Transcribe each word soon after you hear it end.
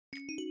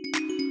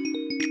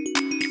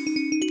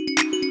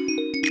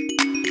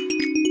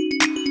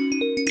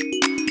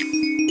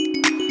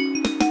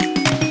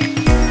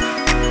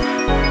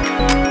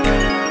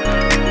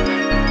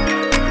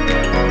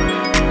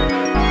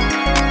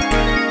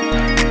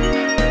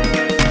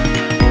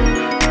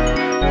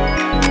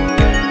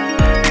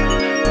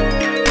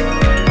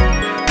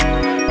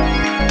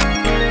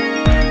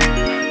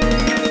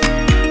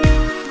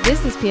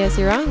P.S.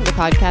 You're Wrong, the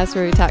podcast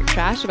where we talk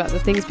trash about the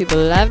things people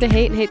love to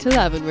hate and hate to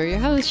love, and we're your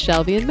hosts,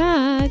 Shelby and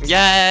Matt.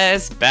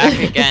 Yes, back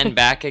again,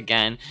 back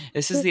again.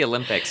 This is the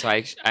Olympics, so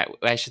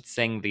I should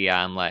sing the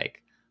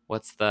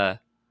what's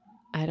the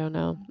I don't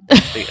know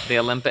the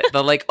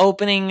Olympic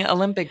opening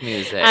Olympic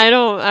music. I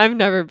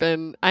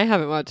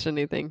haven't watched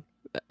anything.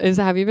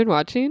 Have you been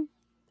watching?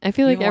 I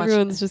feel like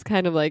everyone's just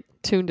kind of like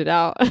tuned it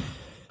out.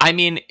 I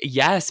mean,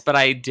 yes, but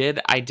I did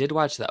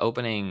watch the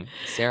opening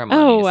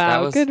ceremonies. Oh, wow.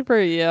 That was, good for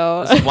you.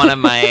 Was one of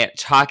my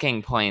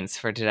talking points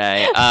for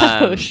today.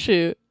 Oh,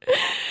 shoot.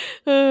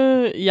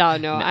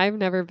 I've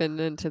never been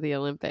into the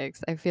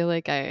Olympics. I feel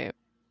like I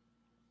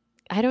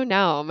don't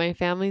know. My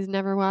family's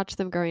never watched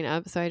them growing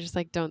up, so I just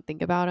like don't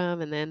think about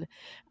them. And then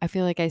I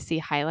feel like I see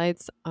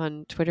highlights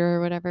on Twitter or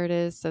whatever it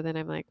is. So then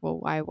I'm like, well,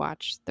 why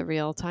watch the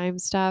real time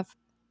stuff?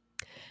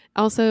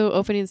 Also,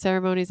 opening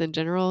ceremonies in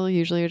general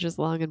usually are just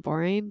long and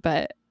boring,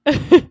 but but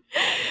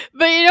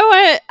you know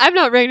what? I'm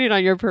not raining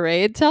on your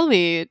parade. Tell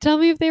me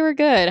if they were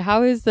good.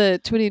 How is the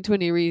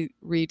 2020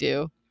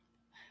 redo?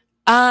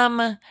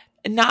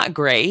 Not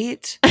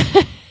great.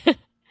 Too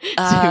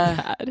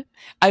bad.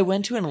 I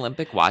went to an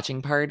Olympic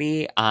watching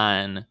party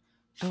on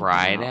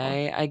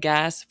Friday, I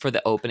guess, for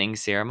the opening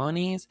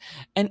ceremonies,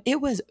 and it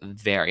was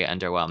very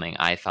underwhelming.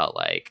 I felt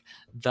like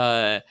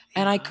and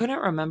I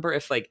couldn't remember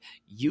if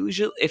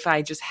usually if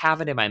I just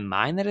have it in my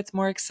mind that it's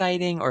more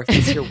exciting or if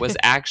this year was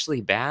actually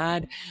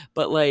bad,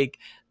 but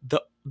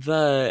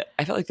the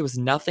I felt like there was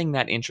nothing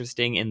that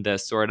interesting in the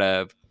sort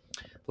of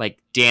like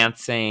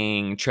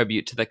dancing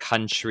tribute to the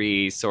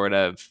country sort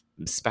of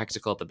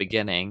spectacle at the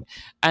beginning,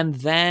 and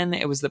then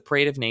it was the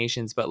Parade of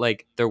Nations, but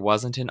there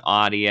wasn't an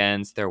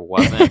audience, there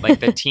wasn't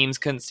the teams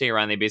couldn't stay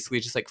around, they basically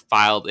just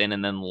filed in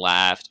and then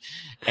left,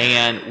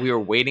 and we were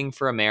waiting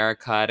for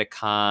America to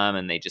come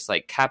and they just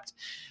kept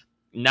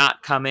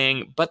not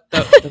coming, but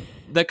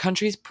the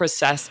countries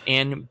process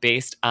in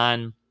based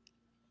on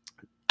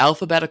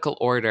alphabetical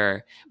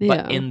order,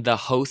 but in the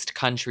host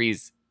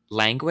country's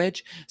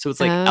language, so it's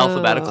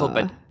alphabetical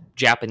but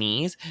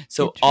Japanese,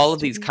 so all of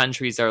these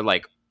countries are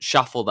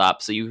shuffled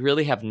up, so you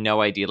really have no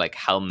idea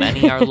how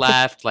many are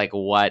left,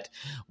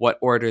 what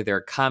order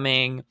they're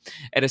coming.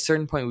 At a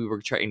certain point we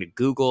were trying to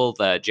Google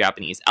the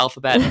Japanese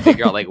alphabet and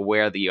figure out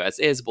where the US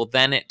is. Well,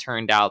 then it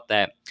turned out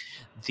that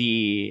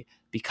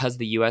because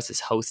the US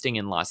is hosting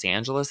in Los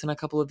Angeles in a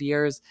couple of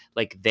years,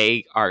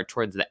 they are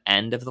towards the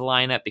end of the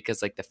lineup because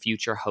the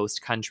future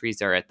host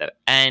countries are at the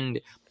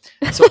end.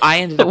 So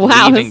I ended up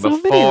leaving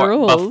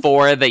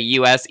before the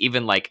US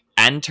even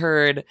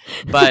entered.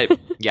 But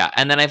yeah,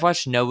 and then I've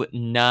watched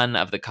none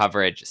of the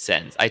coverage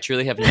since. I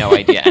truly have no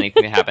idea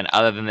anything that happened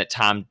other than that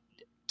Tom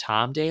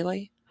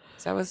Daley,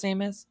 is that what his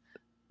name is?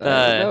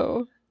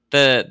 The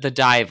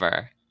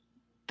diver.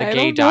 The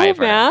gay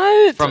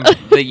diver from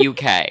the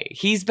UK.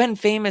 He's been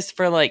famous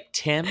for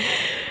Tim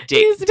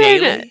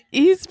Daley.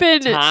 He's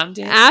been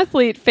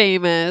athlete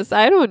famous.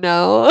 I don't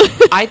know.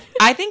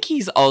 I think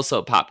he's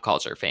also pop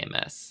culture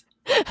famous.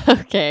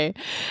 Okay.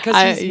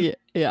 Because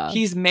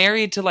he's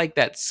married to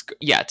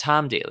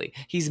Tom Daley.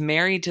 He's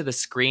married to the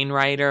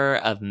screenwriter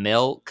of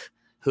Milk,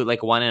 who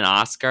won an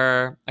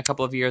Oscar a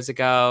couple of years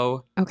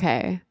ago.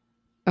 Okay,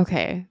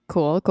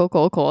 cool.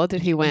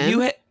 Did he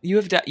win?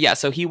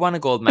 So he won a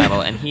gold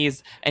medal, and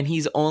he's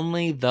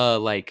only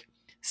the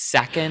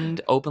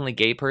second openly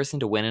gay person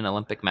to win an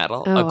Olympic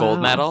medal,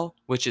 gold medal,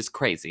 which is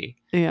crazy.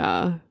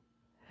 Yeah,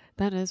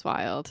 that is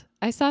wild.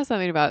 I saw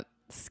something about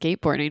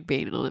skateboarding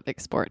being an Olympic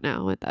sport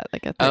now with that a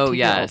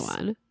 13-year-old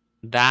one.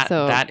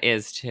 That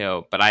is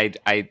too, but I'm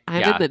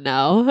in the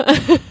know.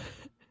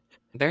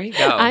 There you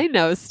go. I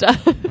know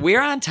stuff.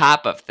 We're on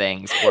top of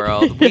things,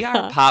 world. We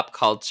are pop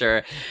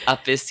culture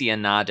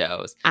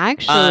aficionados.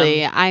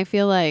 Actually, I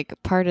feel like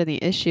part of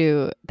the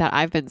issue that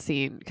I've been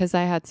seeing, because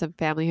I had some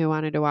family who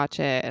wanted to watch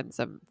it and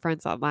some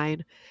friends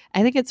online,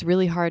 I think it's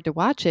really hard to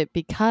watch it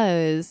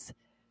because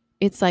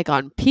it's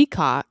on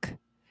Peacock,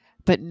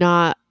 but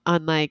not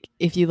on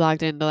if you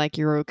logged into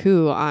your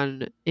Roku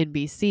on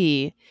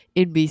NBC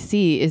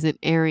isn't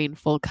airing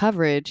full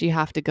coverage. You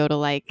have to go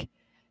to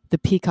the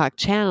Peacock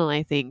channel,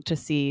 I think, to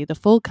see the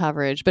full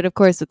coverage. But of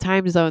course, with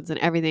time zones and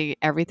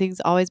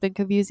everything's always been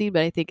confusing.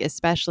 But I think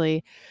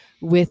especially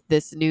with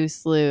this new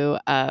slew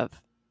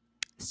of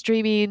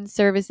streaming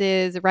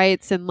services,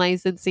 rights and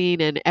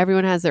licensing, and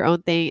everyone has their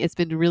own thing, it's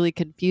been really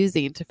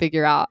confusing to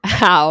figure out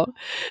how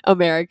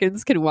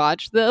Americans can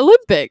watch the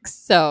Olympics.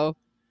 So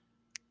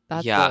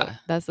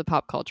that's the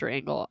pop culture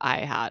angle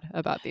I had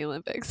about the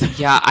Olympics.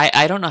 Yeah,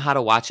 I don't know how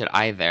to watch it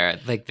either.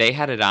 They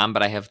had it on,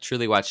 but I have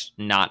truly watched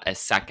not a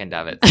second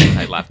of it since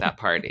I left that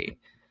party.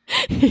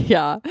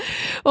 Yeah.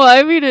 Well,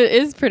 I mean,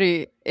 it's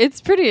pretty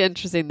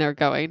interesting they're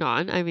going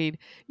on. I mean,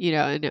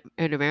 in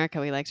America,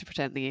 we like to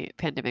pretend the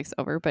pandemic's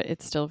over, but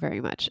it's still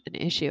very much an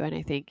issue. And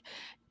I think,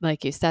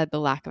 like you said, the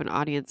lack of an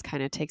audience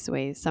kind of takes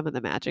away some of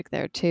the magic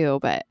there too.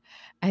 But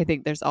I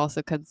think there's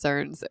also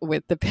concerns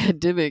with the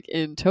pandemic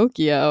in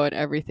Tokyo and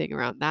everything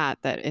around that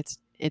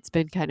it's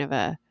been kind of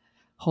a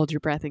hold your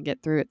breath and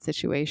get through it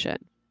situation.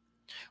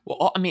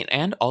 Well, I mean,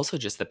 and also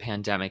just the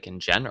pandemic in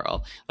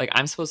general. Like,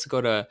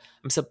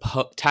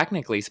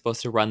 technically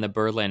supposed to run the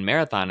Berlin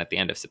Marathon at the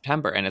end of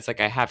September, and it's like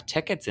I have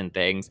tickets and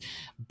things,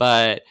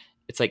 but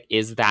it's like,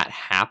 is that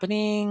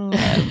happening?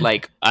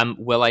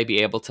 Will I be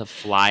able to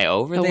fly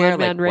over A there?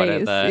 one-man Like, what are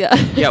race.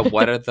 the Yeah.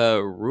 what are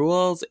the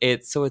rules? I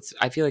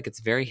feel like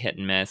it's very hit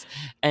and miss.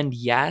 And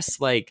yes,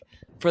 like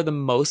for the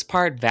most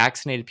part,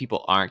 vaccinated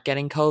people aren't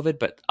getting COVID,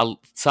 but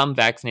some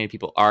vaccinated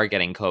people are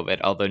getting COVID,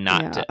 although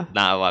not Yeah.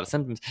 not a lot of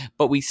symptoms.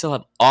 But we still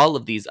have all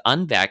of these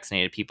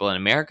unvaccinated people in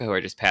America who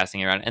are just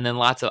passing around, and then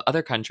lots of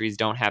other countries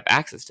don't have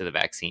access to the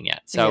vaccine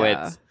yet. So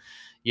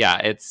Yeah.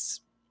 it's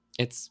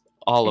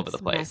all over the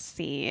It's place.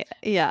 messy.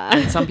 Yeah.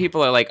 And some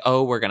people are like,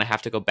 oh, we're going to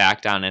have to go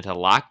back down into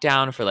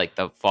lockdown for like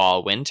the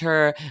fall,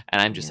 winter. And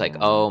I'm just like, Yeah.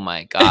 oh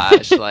my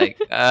gosh. Like,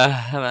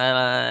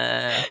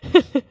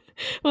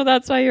 Well,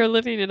 that's why you're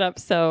living it up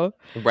so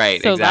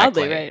right, so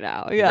exactly. loudly right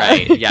now. Yeah.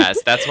 Right.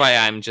 Yes. That's why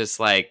I'm just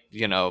like,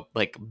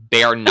 like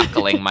bare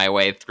knuckling my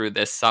way through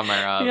this summer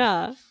of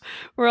Yeah.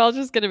 We're all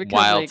just going to become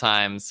wild like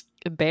times.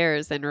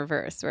 bears in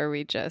reverse, where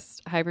we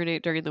just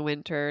hibernate during the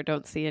winter,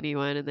 don't see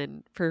anyone, and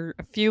then for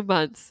a few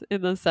months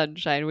in the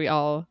sunshine, we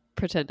all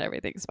pretend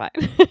everything's fine.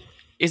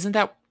 Isn't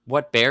that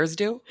what bears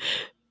do?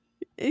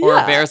 Or are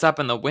Yeah. bears up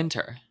in the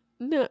winter?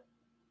 No,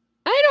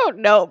 I don't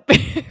know.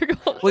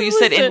 Well, you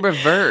said in Listen.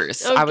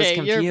 reverse. I was Okay,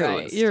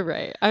 confused. You're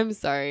right. I'm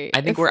sorry.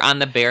 I think we're on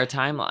the bear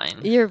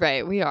timeline. You're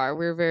right. We are.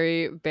 We're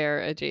very bear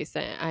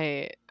adjacent.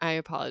 I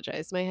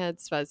apologize. My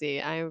head's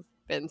fuzzy. I've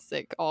been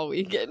sick all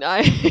week and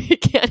I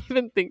can't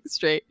even think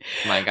straight.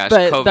 My gosh,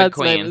 But COVID that's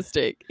queen. my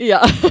mistake.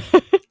 Yeah.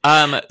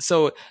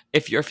 So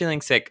if you're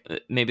feeling sick,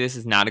 maybe this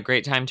is not a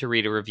great time to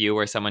read a review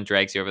where someone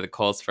drags you over the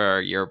coals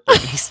for your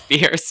Britney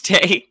Spears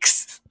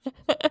takes.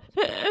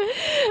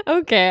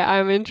 Okay,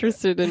 I'm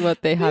interested in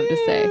what they have to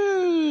say.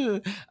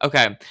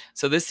 Okay,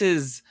 so this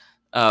is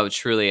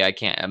truly I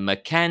can't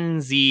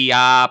Mackenzie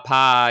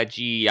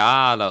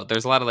Appagialo.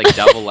 There's a lot of like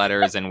double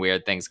letters and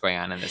weird things going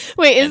on in this.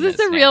 Wait, is this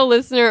a name. real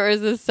listener or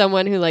is this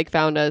someone who like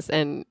found us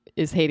and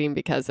is hating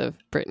because of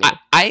Britney?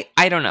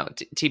 I don't know.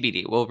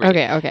 TBD. We'll read.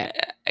 Okay.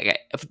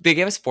 They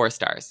gave us 4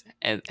 stars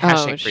and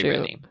hashtag free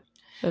Britney.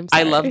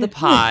 I love the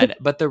pod,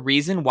 but the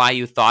reason why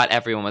you thought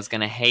everyone was going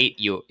to hate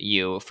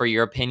you for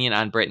your opinion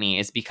on Britney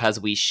is because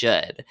we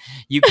should.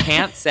 You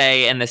can't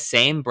say in the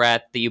same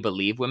breath that you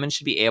believe women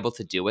should be able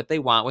to do what they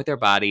want with their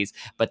bodies,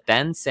 but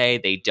then say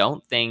they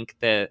don't think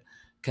the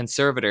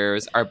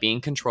conservators are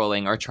being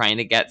controlling or trying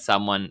to get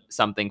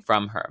something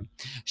from her.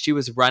 She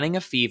was running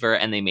a fever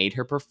and they made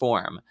her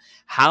perform.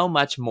 How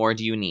much more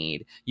do you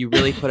need? You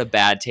really put a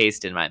bad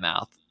taste in my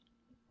mouth.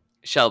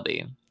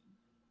 Shelby,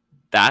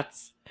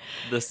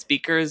 the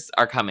speakers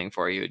are coming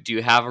for you. Do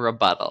you have a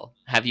rebuttal?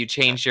 Have you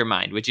changed your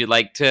mind? Would you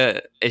like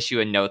to issue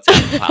a notes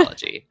of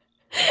apology?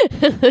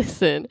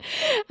 Listen,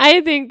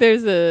 I think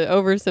there's a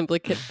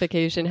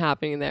oversimplification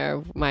happening there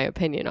of my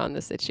opinion on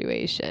the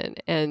situation.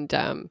 And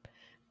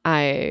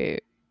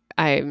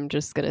I'm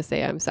just gonna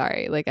say I'm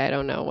sorry. Like I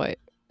don't know what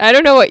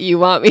you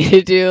want me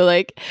to do,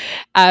 like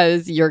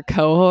as your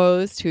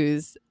co-host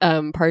who's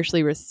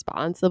partially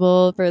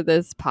responsible for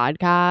this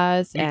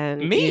podcast.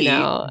 And me?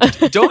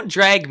 Don't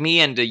drag me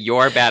into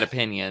your bad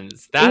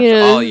opinions. That's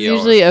all yours.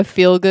 Usually a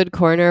feel-good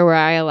corner where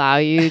I allow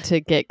you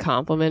to get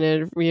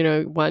complimented,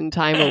 one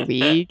time a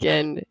week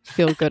and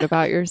feel good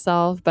about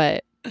yourself.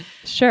 But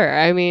sure,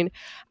 I mean,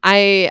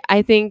 I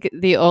think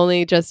the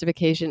only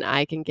justification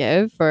I can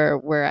give for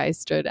where I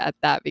stood at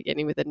that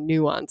beginning with a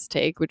nuanced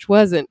take, which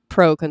wasn't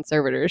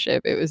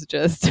pro-conservatorship, it was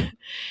just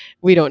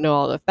we don't know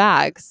all the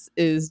facts,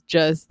 is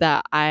just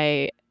that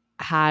I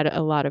had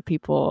a lot of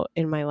people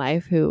in my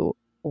life who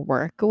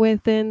work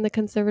within the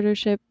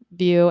conservatorship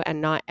view,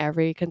 and not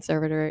every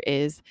conservator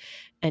is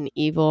an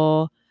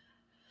evil,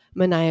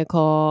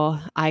 maniacal,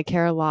 I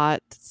care a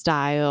lot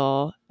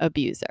style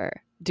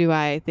abuser. Do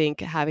I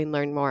think, having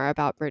learned more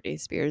about Britney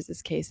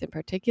Spears' case in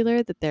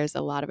particular, that there's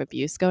a lot of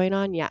abuse going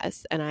on?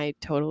 Yes. And I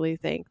totally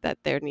think that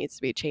there needs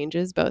to be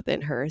changes, both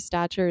in her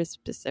stature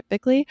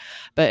specifically,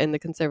 but in the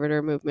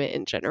conservator movement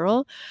in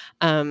general.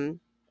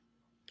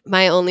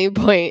 My only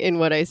point in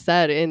what I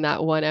said in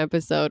that one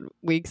episode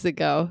weeks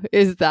ago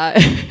is that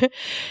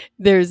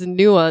there's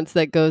nuance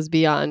that goes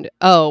beyond,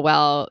 oh,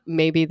 well,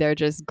 maybe they're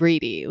just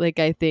greedy. Like,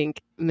 I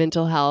think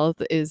mental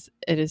health is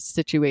a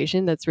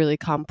situation that's really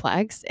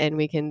complex, and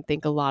we can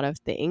think a lot of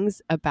things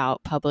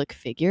about public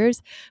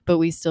figures, but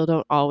we still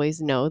don't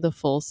always know the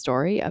full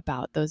story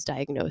about those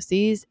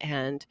diagnoses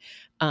and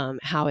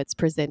how it's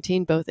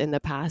presenting both in the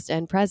past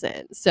and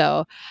present.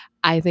 So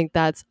I think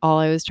that's all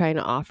I was trying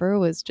to offer,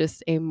 was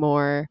just a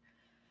more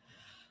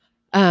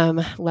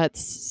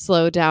let's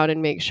slow down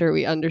and make sure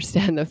we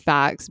understand the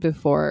facts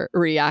before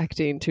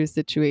reacting to a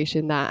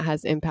situation that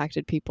has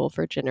impacted people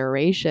for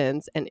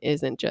generations and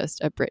isn't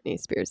just a Britney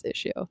Spears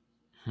issue.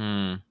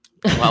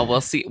 Well, we'll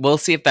see. We'll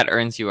see if that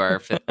earns you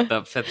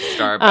the fifth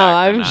star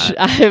back.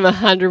 I'm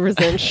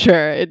 100%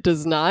 sure it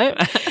does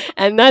not,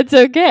 and that's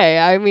okay.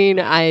 I mean,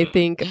 I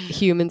think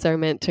humans are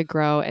meant to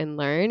grow and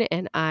learn,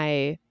 and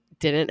I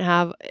didn't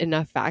have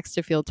enough facts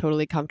to feel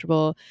totally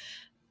comfortable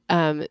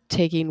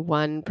taking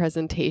one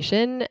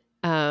presentation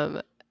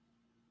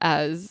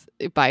as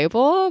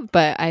Bible,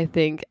 but I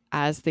think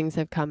as things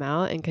have come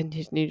out and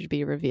continue to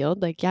be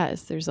revealed, like,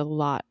 yes, there's a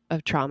lot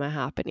of trauma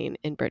happening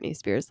in Britney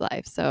Spears'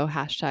 life. So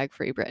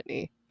 #free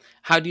Britney.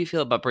 How do you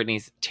feel about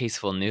Britney's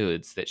tasteful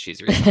nudes that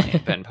she's recently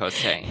been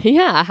posting?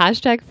 Yeah,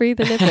 #free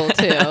the nipple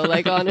too.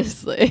 Like,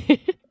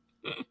 honestly.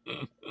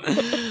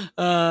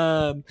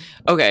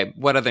 Okay,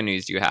 what other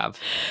news do you have?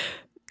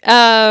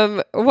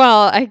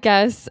 Well, I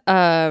guess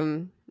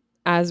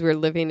as we're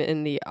living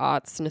in the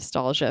aughts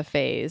nostalgia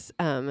phase,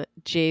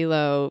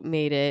 J-Lo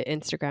made it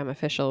Instagram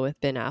official with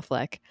Ben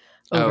Affleck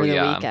over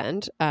the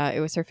weekend. It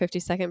was her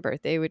 52nd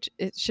birthday, which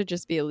it should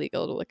just be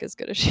illegal to look as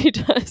good as she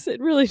does. It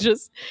really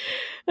just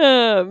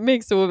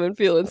makes a woman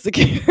feel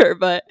insecure,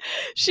 but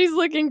she's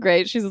looking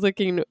great. She's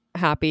looking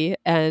happy.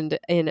 And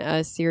in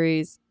a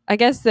series, I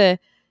guess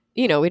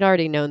we'd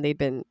already known they'd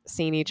been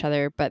seeing each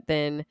other, but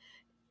then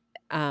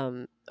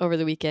over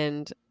the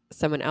weekend,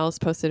 someone else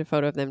posted a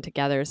photo of them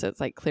together, so it's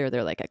like clear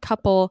they're like a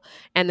couple.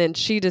 And then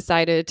she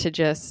decided to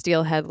just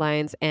steal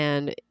headlines,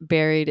 and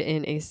buried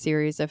in a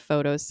series of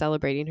photos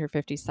celebrating her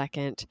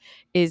 52nd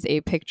is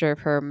a picture of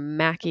her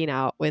macking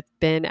out with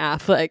Ben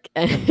Affleck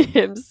and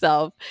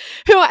himself,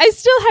 who I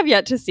still have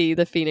yet to see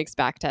the Phoenix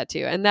back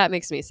tattoo, and that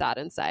makes me sad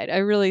inside. I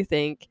really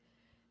think,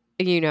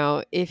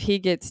 if he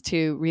gets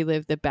to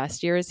relive the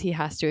best years, he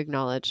has to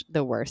acknowledge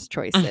the worst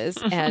choices.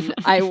 And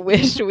I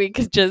wish we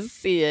could just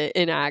see it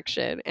in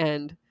action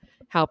and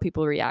how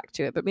people react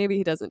to it. But maybe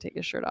he doesn't take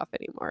his shirt off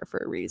anymore for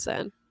a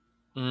reason.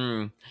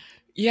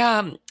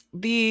 Yeah.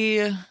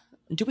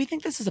 Do we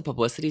think this is a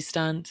publicity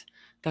stunt?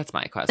 That's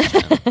my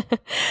question.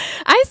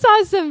 I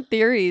saw some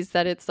theories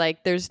that it's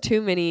like there's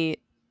too many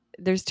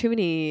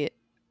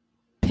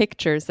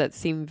pictures that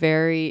seem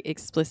very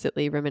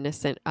explicitly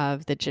reminiscent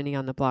of the Jenny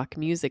on the Block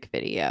music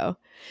video,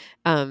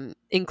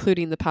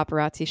 including the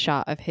paparazzi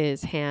shot of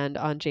his hand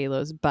on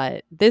J-Lo's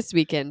butt this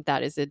weekend.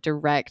 That is a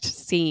direct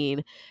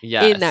scene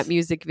in that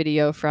music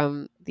video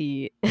from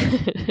the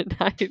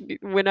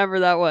whenever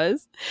that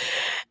was.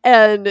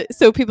 And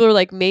so people are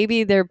like,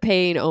 maybe they're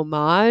paying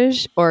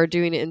homage or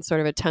doing it in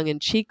sort of a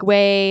tongue-in-cheek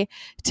way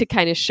to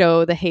kind of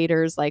show the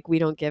haters, like, we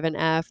don't give an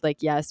F. Like,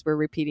 yes, we're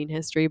repeating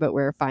history, but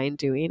we're fine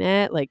doing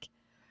it. Like,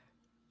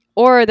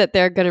 or that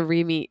they're going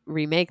to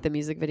remake the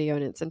music video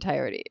in its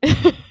entirety.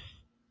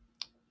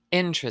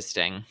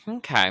 Interesting.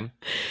 Okay.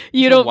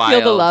 You don't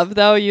feel the love,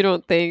 though? You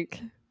don't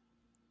think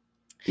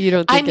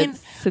it's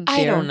sincere?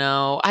 I don't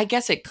know. I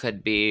guess it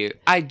could be.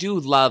 I do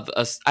love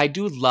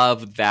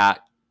that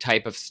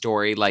type of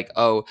story. Like,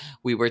 oh,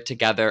 we were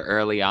together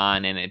early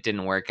on and it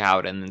didn't work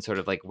out, and then sort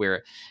of like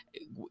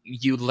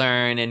you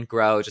learn and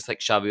grow, just like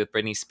Shelby with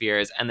Britney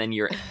Spears, and then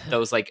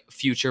those like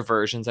future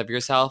versions of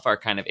yourself are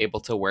kind of able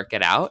to work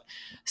it out.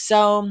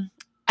 So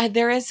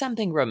there is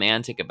something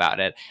romantic about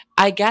it.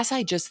 I guess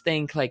I just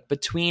think, like,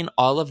 between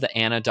all of the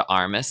Ana de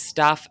Armas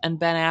stuff and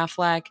Ben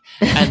Affleck,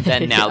 and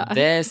then now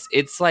this,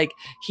 it's like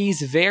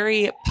he's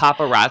very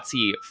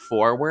paparazzi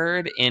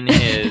forward in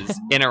his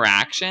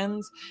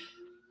interactions.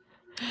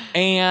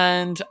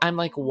 And I'm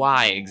like,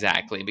 why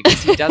exactly?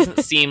 Because he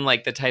doesn't seem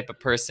like the type of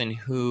person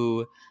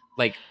who,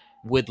 like,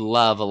 would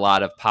love a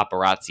lot of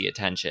paparazzi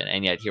attention,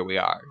 and yet here we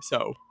are.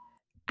 So,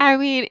 I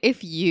mean,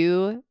 if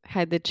you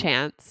had the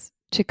chance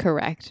to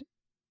correct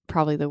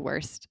probably the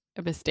worst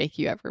mistake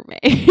you ever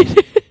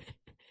made,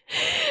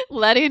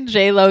 letting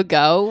J-Lo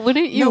go,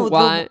 wouldn't you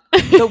want?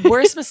 The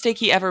worst mistake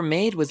he ever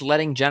made was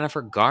letting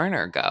Jennifer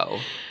Garner go.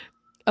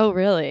 Oh,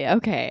 really?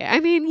 Okay. I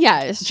mean,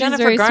 yes.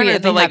 Jennifer Garner,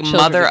 the like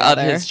mother of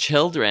his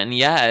children.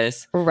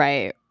 Yes.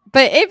 Right.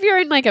 But if you're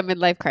in like a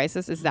midlife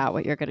crisis, is that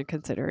what you're going to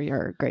consider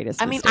your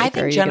greatest mistake? I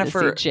think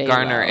Jennifer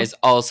Garner is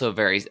also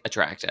very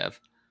attractive.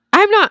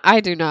 I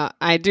do not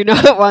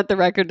want the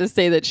record to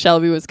say that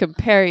Shelby was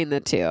comparing the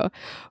two.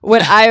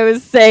 What I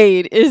was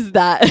saying is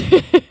that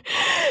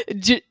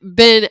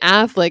Ben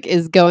Affleck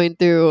is going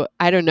through,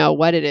 I don't know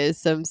what it is,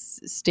 some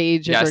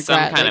stage of regret,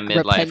 some kind of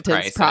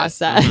repentance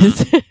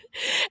process.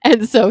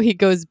 And so he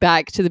goes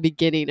back to the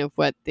beginning of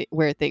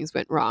where things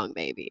went wrong,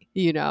 maybe.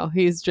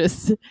 He's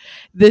just,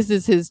 this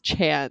is his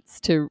chance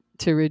to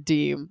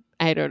redeem,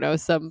 I don't know,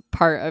 some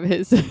part of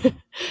his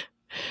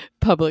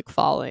public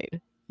falling.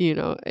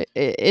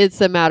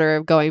 It's a matter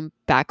of going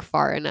back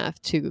far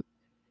enough to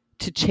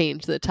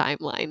change the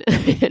timeline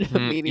in a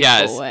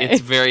meaningful way.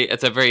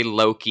 It's a very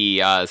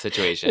Loki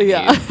situation.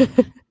 Yeah.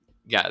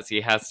 Yes,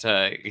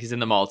 he's in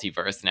the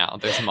multiverse now.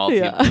 There's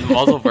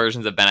multiple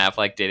versions of Ben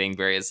Affleck dating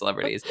various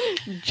celebrities.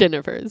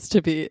 Jennifer's,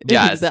 to be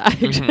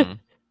exact. Mm-hmm.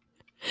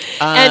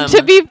 And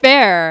to be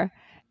fair,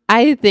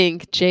 I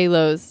think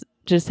J-Lo's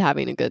just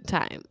having a good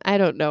time. I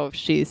don't know if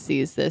she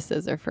sees this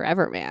as a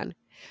forever man.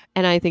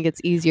 And I think it's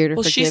easier to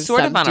forgive she's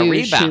sort some of on a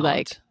douche who, rebound.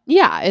 like,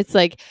 yeah, it's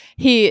like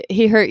he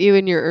hurt you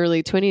in your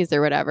early 20s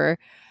or whatever.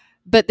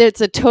 But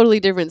it's a totally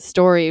different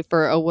story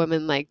for a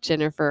woman like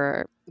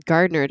Jennifer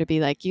Gardner to be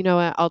like, you know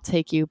what, I'll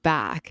take you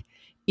back,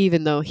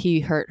 even though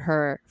he hurt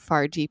her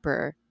far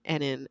deeper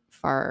and in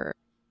far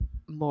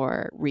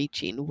more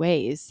reaching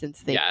ways,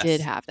 since they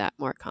did have that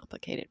more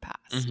complicated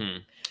past. Mm-hmm.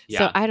 Yeah.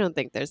 So I don't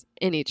think there's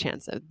any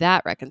chance of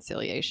that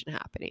reconciliation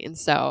happening. And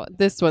so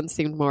this one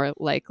seemed more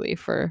likely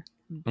for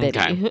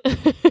Biddy.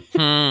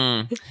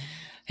 Okay.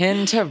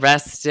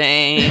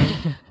 Interesting.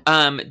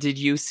 Did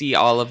you see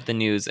all of the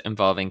news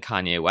involving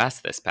Kanye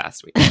West this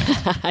past week?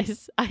 I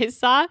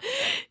saw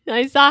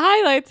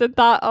highlights and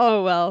thought,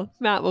 oh well,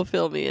 Matt will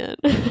fill me in.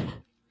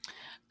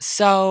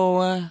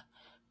 So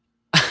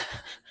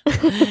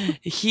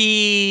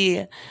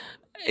he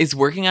is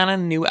working on a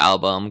new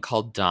album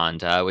called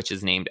Donda, which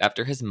is named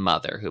after his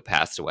mother who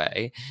passed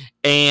away.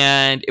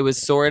 And it was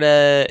sort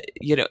of,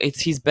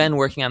 he's been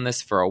working on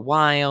this for a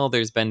while.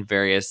 There's been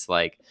various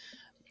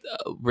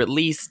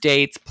release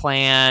dates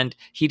planned.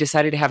 He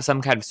decided to have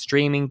some kind of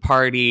streaming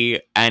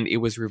party, and it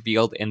was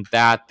revealed in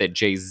that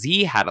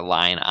Jay-Z had a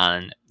line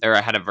on, or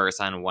had a verse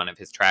on one of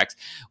his tracks,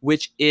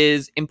 which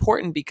is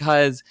important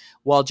because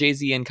while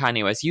Jay-Z and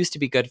Kanye West used to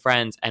be good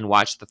friends, and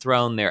Watch the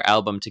Throne, their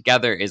album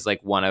together, is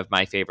like one of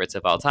my favorites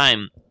of all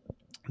time,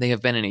 they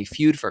have been in a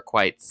feud for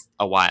quite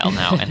a while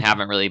now and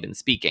haven't really been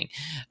speaking.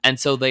 And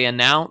so they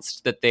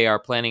announced that they are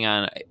planning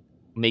on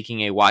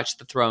making a Watch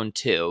the Throne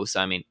 2. So,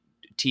 I mean,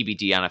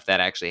 TBD on if that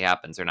actually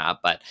happens or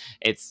not, but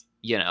it's,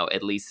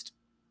 at least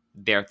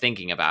they're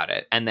thinking about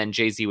it. And then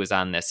Jay-Z was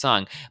on this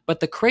song. But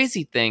the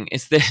crazy thing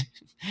is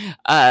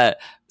that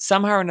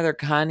somehow or another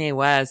Kanye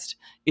West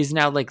is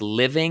now like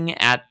living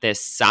at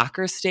this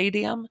soccer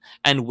stadium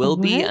and will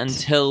be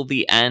until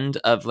the end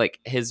of like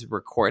his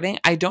recording.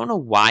 I don't know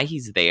why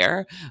he's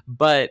there,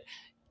 but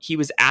he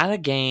was at a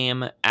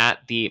game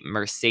at the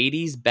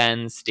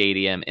Mercedes-Benz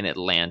Stadium in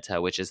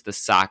Atlanta, which is the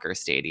soccer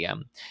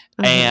stadium.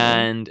 Mm-hmm.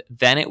 And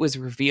then it was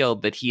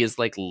revealed that he is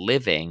like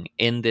living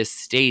in this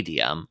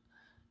stadium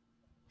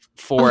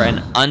for an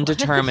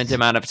undetermined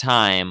amount of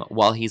time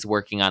while he's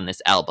working on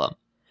this album.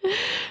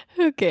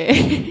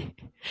 Okay.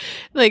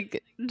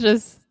 Like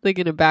just like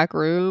in a back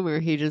room, or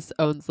he just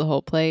owns the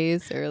whole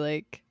place, or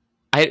like...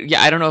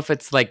 I don't know if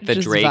it's like the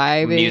Drake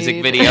vibing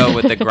music video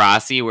with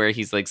Degrassi where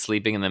he's like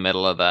sleeping in the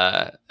middle of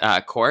the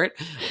court,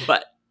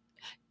 but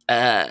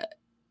I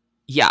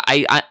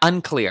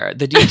unclear.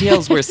 The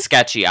details were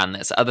sketchy on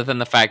this, other than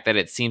the fact that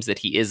it seems that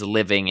he is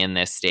living in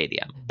this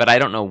stadium, but I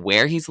don't know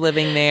where he's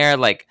living there.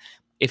 Like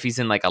if he's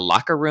in like a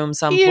locker room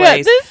someplace. Yeah,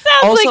 this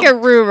sounds also, like a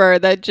rumor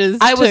that just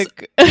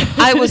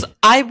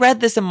I read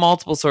this in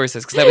multiple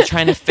sources because I was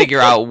trying to figure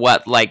out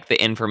what like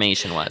the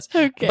information was.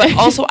 Okay. But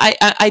also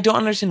I don't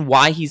understand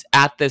why he's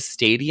at this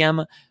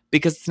stadium,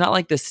 because it's not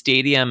like the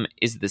stadium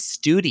is the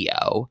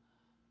studio.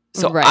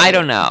 So I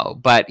don't know,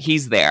 but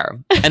he's there.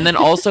 And then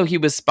also he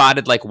was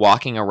spotted like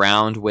walking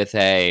around with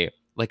a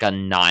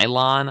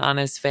nylon on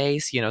his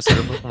face, sort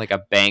of looking like a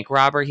bank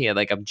robber. He had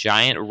like a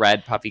giant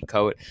red puffy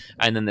coat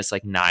and then this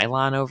like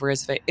nylon over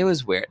his face. It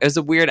was weird. It was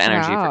a weird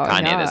energy for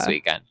Kanye this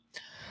weekend.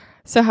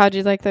 So how'd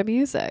you like the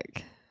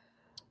music?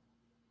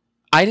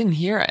 I didn't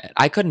hear it.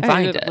 I couldn't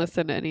find it. I didn't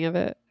listen to any of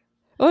it.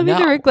 Well, I mean,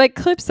 there were like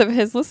clips of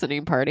his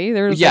listening party.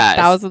 There was like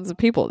thousands of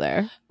people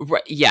there.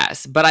 Right,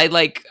 yes, but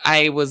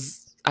I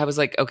was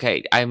like,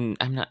 okay, I'm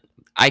not.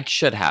 I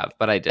should have,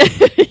 but I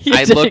didn't.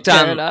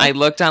 I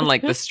looked on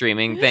like the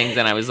streaming things,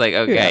 and I was like,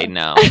 okay,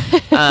 no.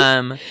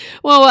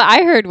 Well, what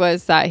I heard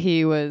was that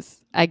he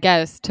was, I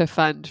guess, to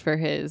fund for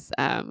his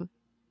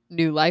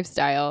new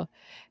lifestyle,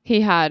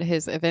 he had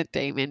his event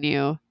day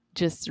menu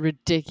just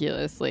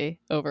ridiculously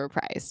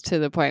overpriced to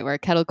the point where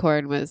kettle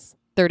corn was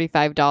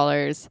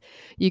 $35.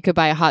 You could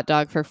buy a hot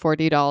dog for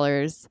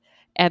 $40,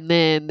 and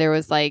then there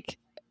was like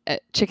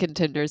chicken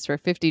tenders for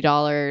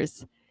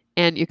 $50,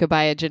 and you could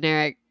buy a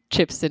generic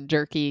chips and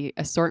jerky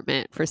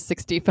assortment for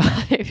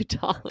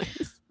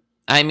 $65.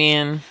 I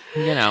mean,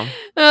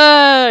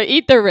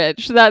 eat the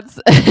rich. That's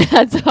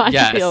how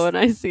I feel when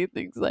I see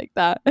things like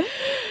that.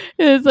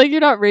 It's like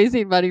you're not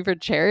raising money for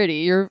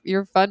charity.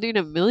 You're funding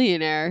a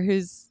millionaire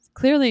who's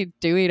clearly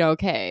doing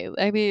okay.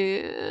 I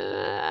mean,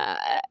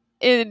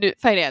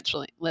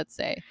 financially, let's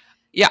say.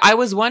 Yeah, I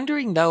was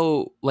wondering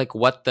though, like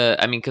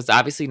because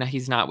obviously now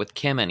he's not with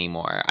Kim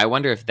anymore. I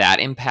wonder if that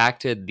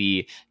impacted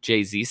the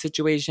Jay-Z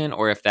situation,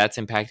 or if that's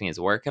impacting his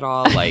work at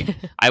all. Like,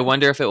 I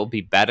wonder if it will be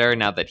better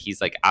now that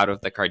he's like out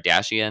of the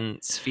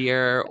Kardashian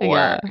sphere,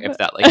 or if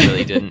that like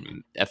really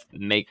didn't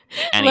make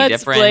any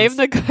difference. Let's blame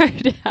the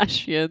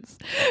Kardashians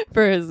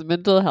for his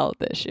mental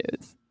health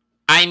issues.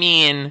 I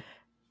mean,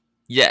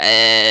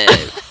 yeah.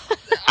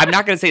 I'm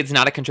not going to say it's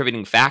not a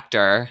contributing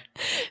factor.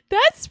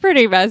 That's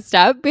pretty messed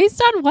up. Based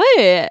on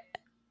what?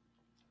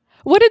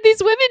 What did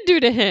these women do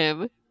to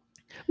him?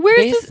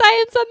 Where's the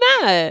science on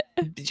that?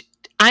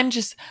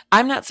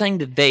 I'm not saying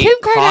that they Kim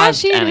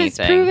caused Kardashian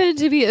anything. has proven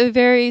to be a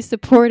very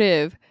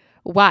supportive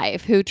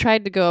wife who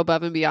tried to go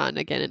above and beyond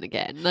again and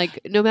again. Like,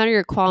 no matter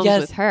your qualms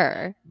Yes. with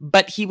her.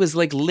 But he was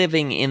like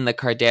living in the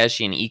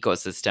Kardashian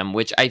ecosystem,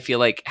 which I feel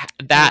like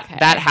that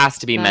has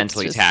to be That's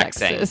mentally just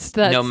taxing, sexist.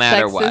 That's no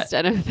matter sexist what.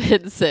 and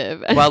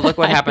offensive. Well, look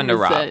what happened to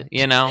Rob. 100%.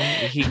 You know,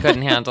 he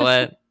couldn't handle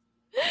it.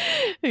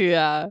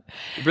 Yeah.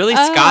 Really,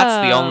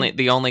 Scott's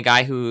the only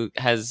guy who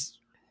has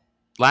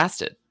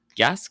lasted.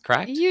 Yes,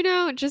 correct? You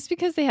know, just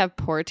because they have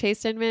poor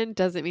taste in men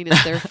doesn't mean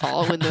it's their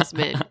fault when those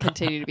men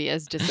continue to be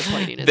as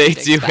disappointing as they we'd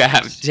do expect.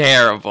 have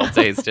terrible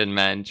taste in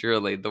men.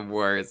 Truly, the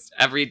worst.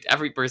 Every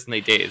person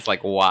they date is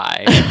like,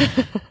 why?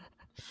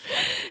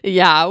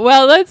 Yeah.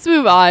 Well, let's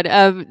move on.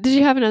 Did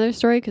you have another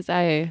story? Because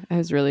I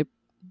was really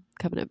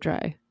coming up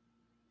dry.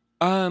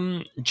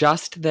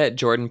 Just that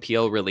Jordan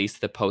Peele released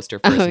the poster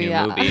for his new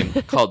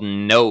movie called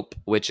Nope,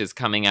 which is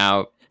coming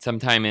out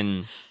sometime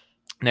in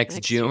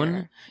next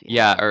June.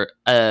 Yeah,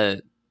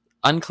 or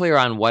unclear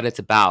on what it's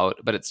about,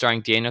 but it's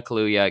starring Daniel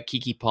Kaluuya,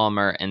 Keke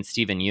Palmer, and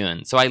Steven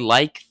Yeun. So I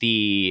like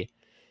the,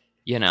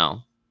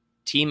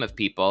 team of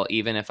people,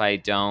 even if I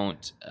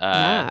don't.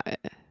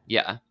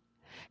 Yeah.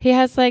 He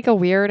has like a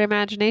weird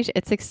imagination.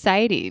 It's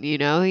exciting,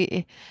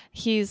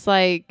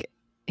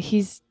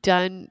 He's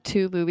done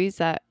 2 movies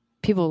that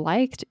people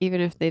liked, even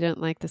if they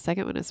didn't like the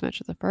second one as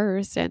much as the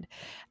first. And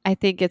I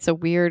think it's a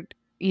weird,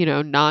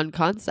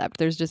 non-concept.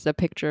 There's just a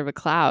picture of a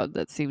cloud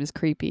that seems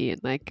creepy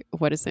and like,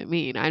 what does it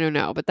mean? I don't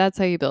know, but that's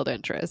how you build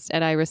interest.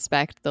 And I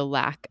respect the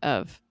lack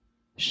of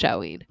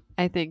showing.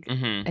 I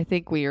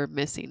think we are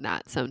missing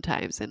that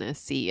sometimes in a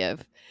sea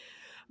of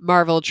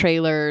Marvel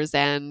trailers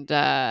and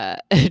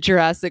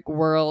Jurassic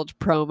World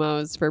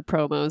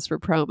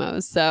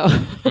promos. So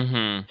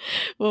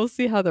we'll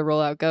see how the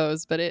rollout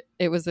goes. But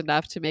it was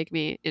enough to make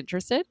me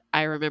interested.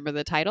 I remember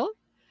the title.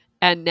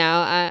 And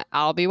now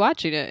I'll be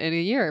watching it in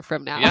a year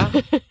from now.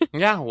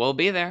 Yeah, we'll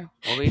be there.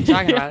 We'll be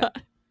talking about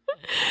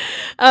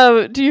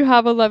it. Do you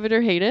have a love it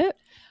or hate it?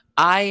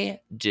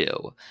 I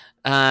do.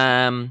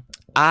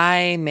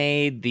 I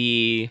made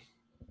the...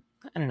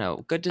 I don't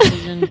know, good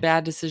decision,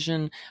 bad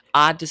decision,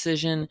 odd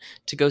decision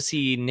to go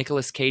see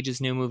Nicolas Cage's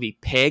new movie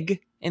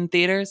Pig in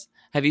theaters.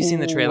 Have you seen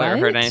the trailer or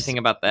heard anything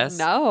about this?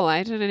 No,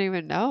 I didn't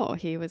even know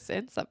he was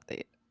in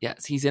something.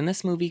 Yes, he's in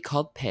this movie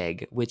called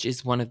Pig, which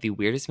is one of the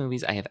weirdest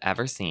movies I have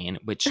ever seen,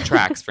 which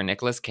tracks for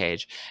Nicolas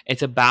Cage.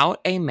 It's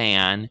about a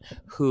man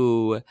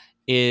who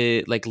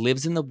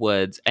lives in the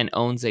woods and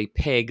owns a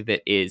pig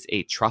that is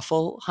a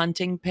truffle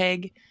hunting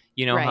pig.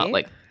 You know how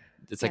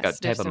it's like a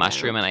type of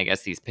mushroom, and I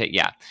guess these pig.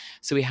 Yeah.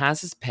 So he has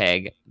this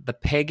pig. The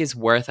pig is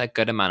worth a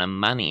good amount of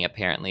money,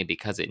 apparently,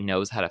 because it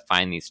knows how to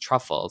find these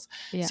truffles.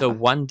 Yeah. So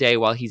one day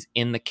while he's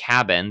in the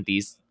cabin,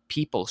 these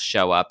people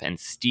show up and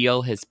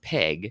steal his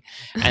pig.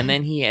 And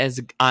then he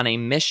is on a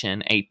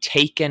mission, a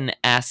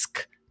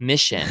Taken-esque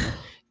mission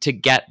to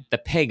get the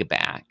pig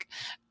back.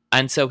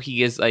 And so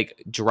he is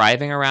like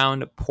driving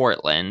around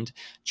Portland,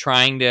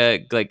 trying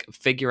to like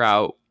figure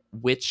out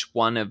which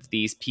one of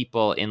these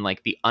people in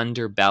like the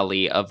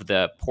underbelly of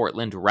the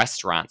Portland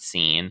restaurant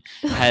scene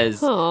has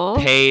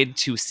paid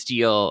to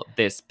steal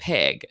this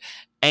pig.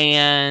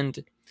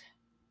 And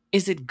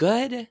is it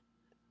good?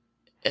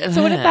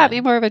 So wouldn't that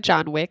be more of a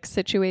John Wick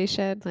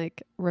situation,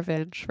 like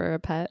revenge for a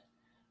pet?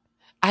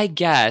 I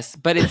guess,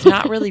 but it's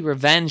not really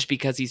revenge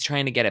because he's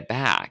trying to get it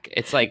back.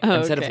 It's like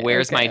instead of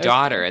where's my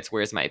daughter, it's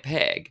where's my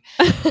pig.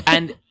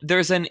 And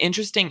there's an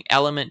interesting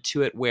element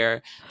to it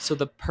where so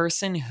the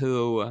person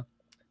who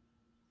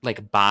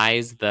like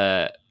buys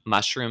the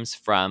mushrooms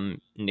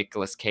from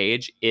Nicolas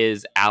Cage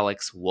is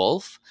Alex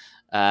Wolff,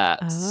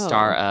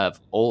 star of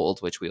Old,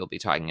 which we will be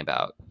talking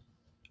about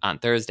on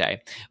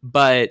Thursday.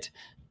 But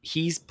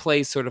he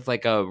plays sort of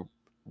like a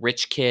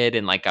rich kid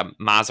in like a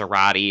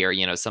Maserati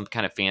or, some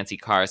kind of fancy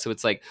car. So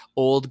it's like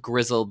old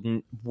grizzled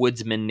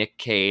woodsman Nick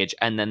Cage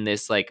and then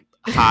this like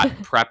hot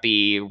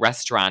preppy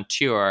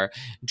restaurateur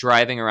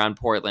driving around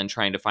Portland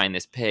trying to find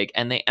this pig,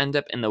 and they end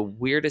up in the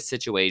weirdest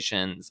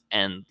situations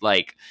and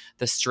like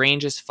the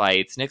strangest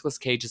fights. Nicolas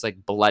Cage is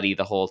like bloody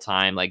the whole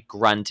time, like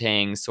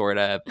grunting, sort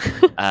of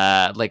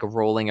like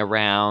rolling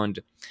around.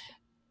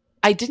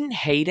 I didn't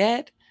hate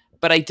it,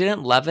 but I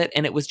didn't love it,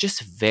 and it was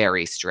just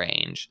very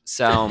strange.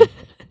 So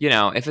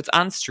if it's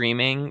on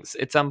streaming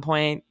at some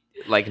point,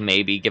 like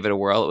maybe give it a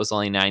whirl. It was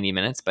only 90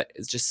 minutes, but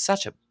it's just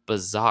such a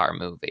bizarre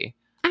movie.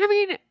 I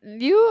mean,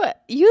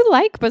 you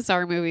like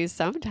bizarre movies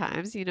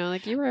sometimes,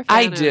 like you were a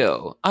fan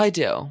I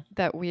do.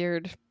 That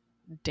weird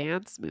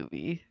dance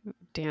movie.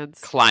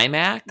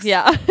 Climax?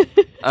 Yeah.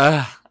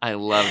 I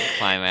love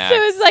Climax.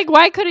 So it's like,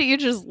 why couldn't you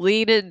just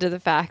lean into the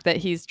fact that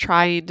he's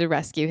trying to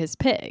rescue his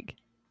pig?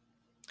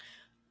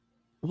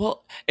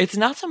 Well, it's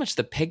not so much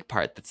the pig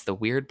part that's the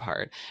weird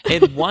part.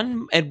 At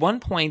one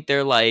point,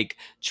 they're like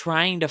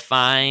trying to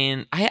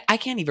find. I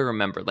can't even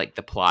remember like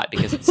the plot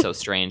because it's so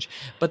strange.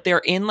 But they're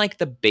in like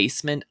the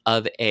basement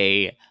of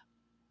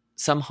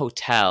some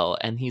hotel,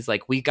 and he's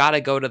like, "We gotta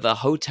go to the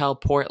Hotel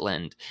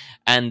Portland,"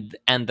 and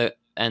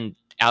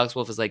Alex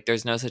Wolff is like,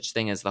 there's no such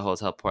thing as the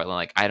Hotel Portland.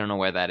 Like, I don't know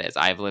where that is.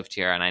 I've lived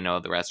here and I know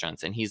the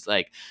restaurants. And he's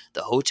like,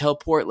 the Hotel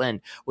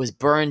Portland was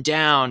burned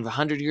down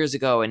 100 years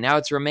ago and now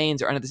its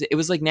remains are under this. It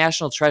was like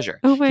national treasure.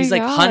 Oh my He's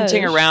like gosh.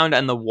 hunting around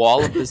on the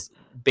wall of this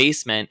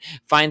basement,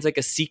 finds like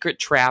a secret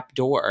trap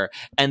door,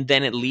 and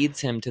then it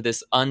leads him to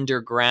this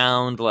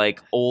underground, like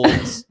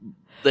old,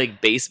 like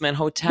basement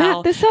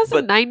hotel. Matt, this has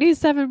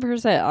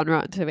 97% on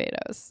Rotten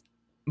Tomatoes.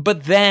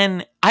 But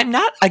then I'm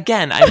not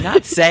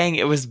saying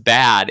it was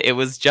bad. It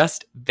was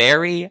just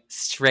very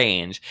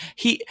strange.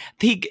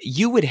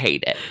 You would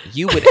hate it.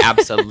 You would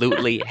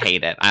absolutely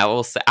hate it. I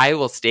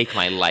will stake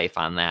my life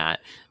on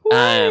that.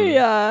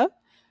 Why?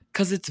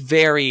 Because it's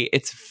very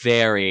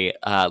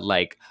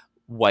like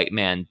white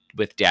man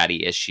with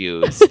daddy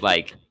issues.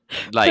 like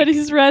But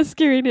he's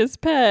rescuing his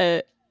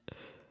pet.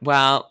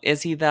 Well,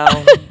 is he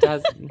though?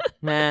 Does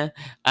meh.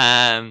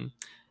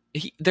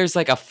 There's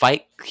like a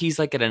fight. He's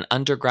like at an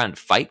underground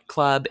fight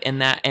club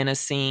in a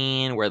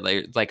scene where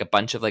there's like a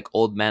bunch of like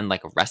old men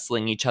like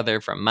wrestling each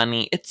other for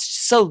money. It's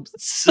so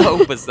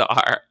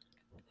bizarre.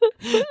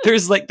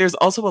 There's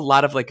also a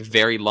lot of like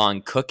very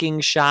long cooking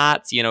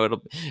shots. You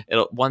know,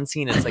 it'll one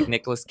scene it's like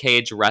Nicolas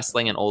Cage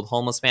wrestling an old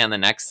homeless man. The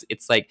next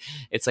it's like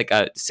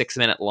a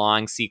 6-minute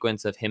long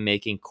sequence of him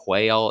making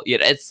quail.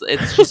 It's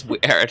just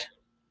weird.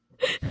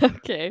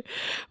 Okay,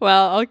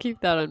 well, I'll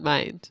keep that in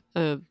mind.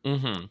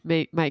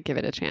 Might give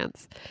it a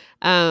chance.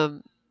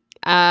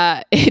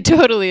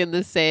 Totally in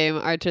the same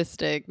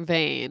artistic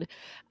vein.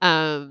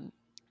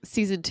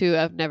 Season 2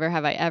 of Never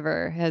Have I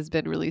Ever has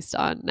been released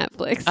on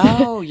Netflix.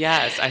 Oh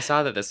yes, I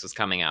saw that this was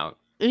coming out.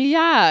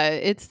 Yeah,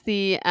 it's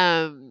the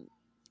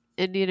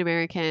Indian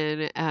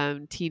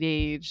American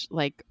teenage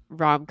like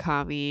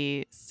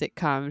rom-com-y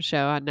sitcom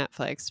show on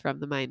Netflix from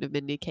the mind of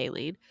Mindy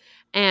Kaling.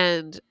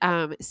 And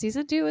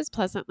season 2 was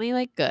pleasantly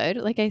like good.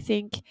 Like I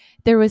think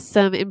there was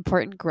some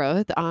important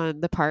growth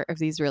on the part of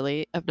these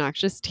really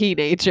obnoxious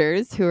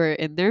teenagers who are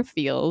in their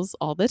feels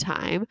all the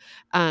time.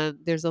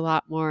 There's a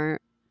lot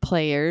more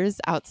players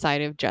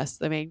outside of just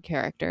the main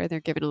character.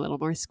 They're given a little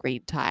more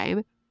screen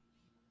time.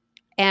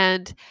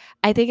 And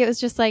I think it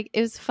was just like,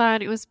 it was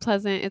fun. It was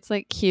pleasant. It's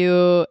like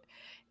cute.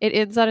 It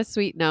ends on a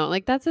sweet note.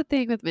 Like that's the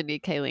thing with Mindy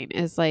Kaling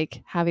is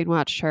like having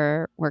watched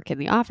her work in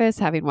The Office,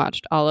 having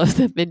watched all of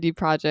the Mindy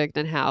Project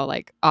and how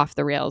like off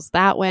the rails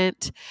that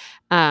went,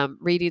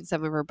 reading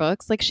some of her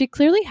books. Like she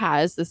clearly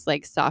has this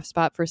like soft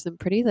spot for some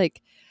pretty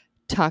like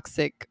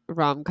toxic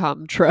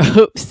rom-com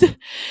tropes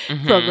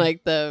from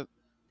like the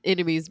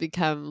enemies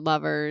become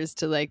lovers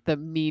to like the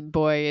mean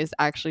boy is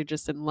actually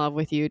just in love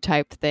with you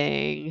type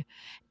thing.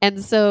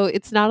 And so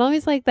it's not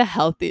always like the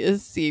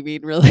healthiest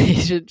seeming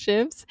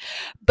relationships,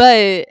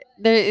 but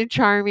they're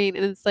charming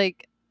and it's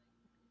like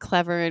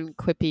clever and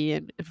quippy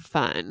and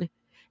fun.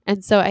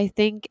 And so I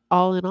think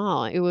all in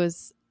all, it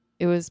was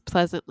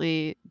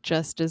pleasantly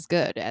just as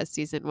good as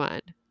season 1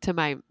 to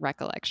my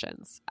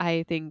recollections.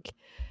 I think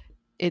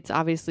it's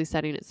obviously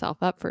setting itself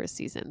up for a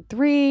season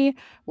 3,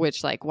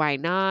 which like, why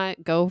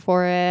not go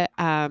for it?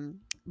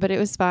 But it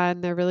was fun.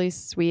 They're really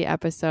sweet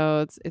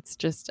episodes. It's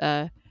just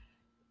a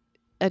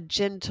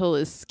gentle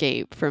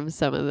escape from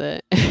some of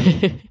the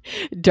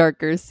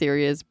darker,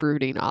 serious,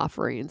 brooding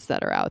offerings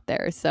that are out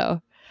there.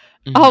 So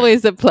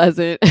always a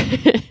pleasant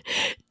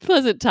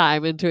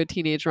time into a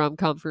teenage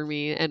rom-com for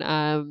me. And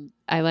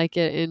I like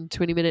it in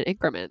 20-minute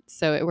increments.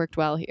 So it worked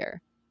well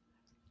here.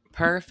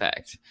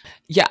 Perfect.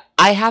 Yeah,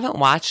 I haven't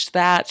watched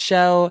that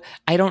show.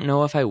 I don't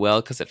know if I will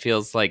because it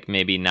feels like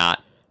maybe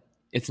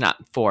it's not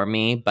for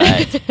me,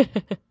 but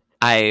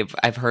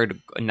I've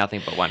heard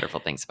nothing but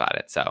wonderful things about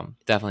it. So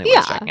definitely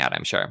worth checking out,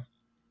 I'm sure.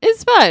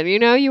 It's fun. You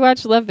know, you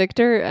watch Love,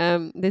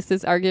 Victor. This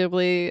is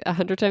arguably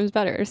 100 times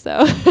better.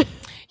 So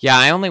yeah,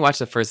 I only watched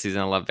the first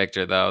season of Love,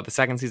 Victor, though. The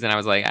second season, I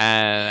was like,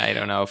 I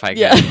don't know if I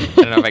can.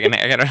 I don't know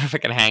if I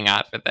can hang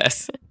out for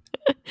this.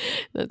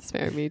 That's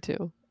fair. Me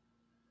too.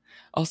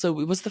 Also,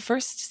 was the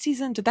first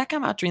season, did that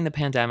come out during the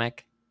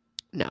pandemic?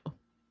 No.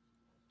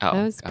 Oh,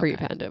 that was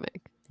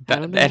pre-pandemic.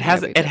 It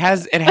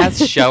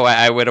has show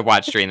I would have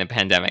watched during the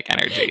pandemic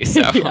energy.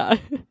 So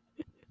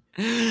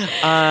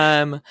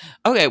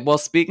okay, well,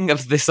 speaking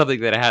of this, something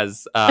that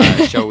has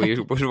show we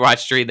would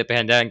watch during the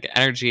pandemic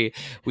energy,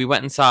 we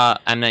went and saw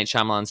M. Night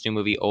Shyamalan's new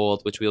movie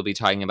Old, which we'll be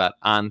talking about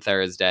on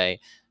Thursday.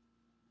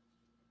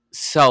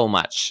 So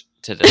much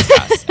to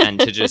discuss and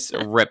to just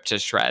rip to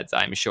shreds,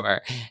 I'm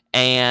sure.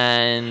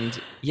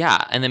 And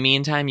yeah, in the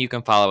meantime, you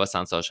can follow us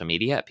on social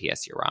media at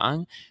PS You're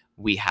Wrong.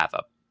 We have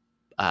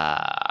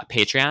a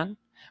Patreon.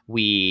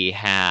 We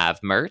have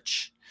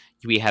merch.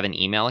 We have an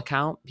email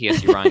account,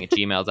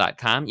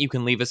 psyourwrong@gmail.com. You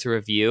can leave us a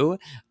review.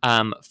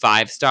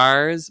 5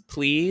 stars,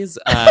 please.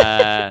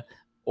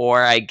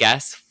 Or I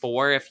guess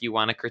 4 if you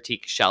want to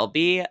critique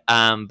Shelby,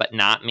 but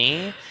not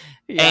me.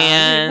 Yeah,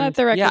 and let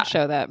the record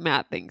show that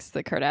Matt thinks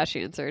the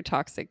Kardashians are a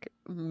toxic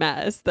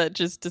mess that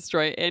just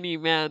destroy any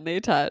man they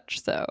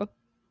touch. So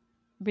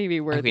maybe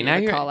worthy of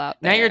a call out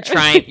there. Now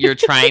you're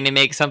trying to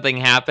make something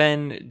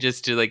happen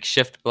just to like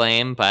shift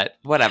blame, but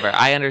whatever.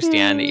 I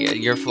understand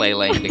you're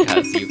flailing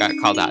because you got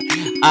called out.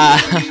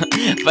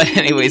 But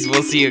anyways,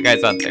 we'll see you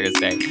guys on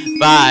Thursday.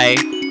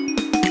 Bye.